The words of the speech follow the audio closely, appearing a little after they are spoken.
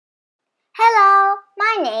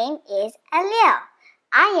name is Alio.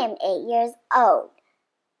 I am 8 years old.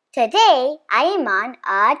 Today, I am on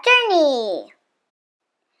a journey.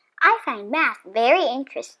 I find math very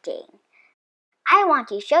interesting. I want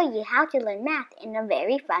to show you how to learn math in a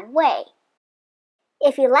very fun way.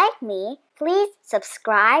 If you like me, please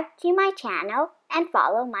subscribe to my channel and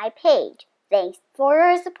follow my page. Thanks for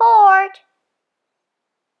your support.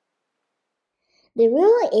 The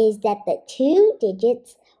rule is that the two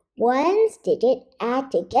digits one's digit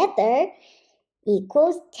add together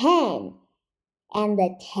equals 10, and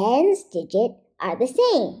the tens digit are the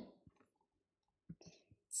same.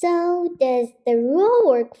 So, does the rule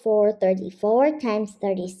work for 34 times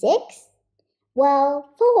 36? Well,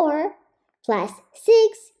 4 plus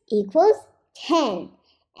 6 equals 10,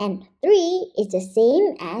 and 3 is the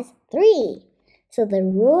same as 3. So the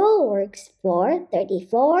rule works for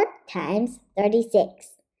 34 times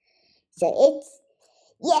 36. So it's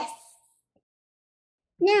yes!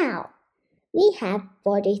 Now, we have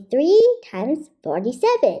 43 times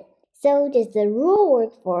 47. So does the rule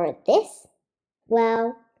work for this?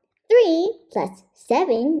 Well, 3 plus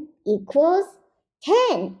 7 equals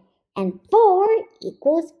 10, and 4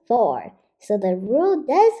 equals 4. So the rule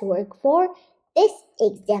does work for this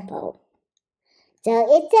example. So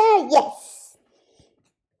it's a yes!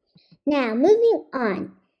 Now, moving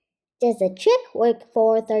on. Does the trick work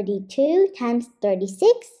for 32 times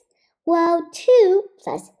 36? Well, 2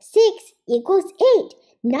 plus 6 equals 8,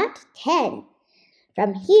 not 10.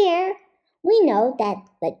 From here, we know that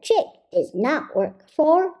the trick does not work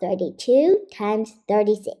for 32 times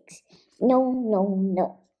 36.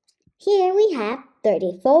 No. Here we have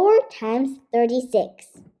 34 times 36.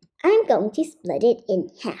 I'm going to split it in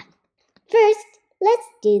half. First, let's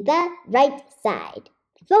do the right side.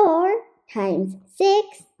 4 times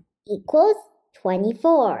 6 equals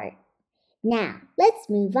 24. Now, let's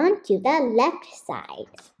move on to the left side.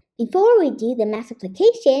 Before we do the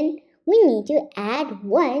multiplication, we need to add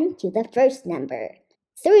 1 to the first number.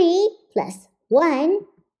 3 plus 1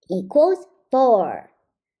 equals 4.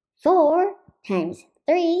 4 times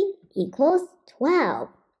 3 equals 12.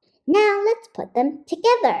 Now, let's put them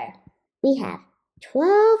together. We have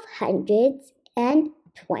 12 hundreds and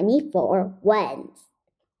 24 ones.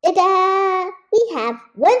 Ta-da! We have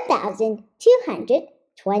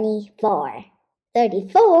 1,224.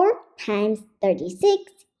 34 times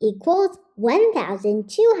 36 equals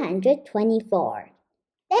 1,224.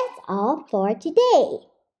 That's all for today.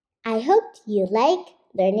 I hope you like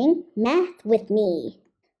learning math with me.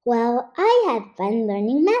 Well, I had fun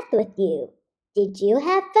learning math with you. Did you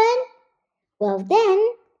have fun? Well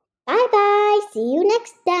then, bye-bye. See you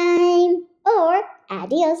next time. Or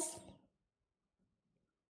adios.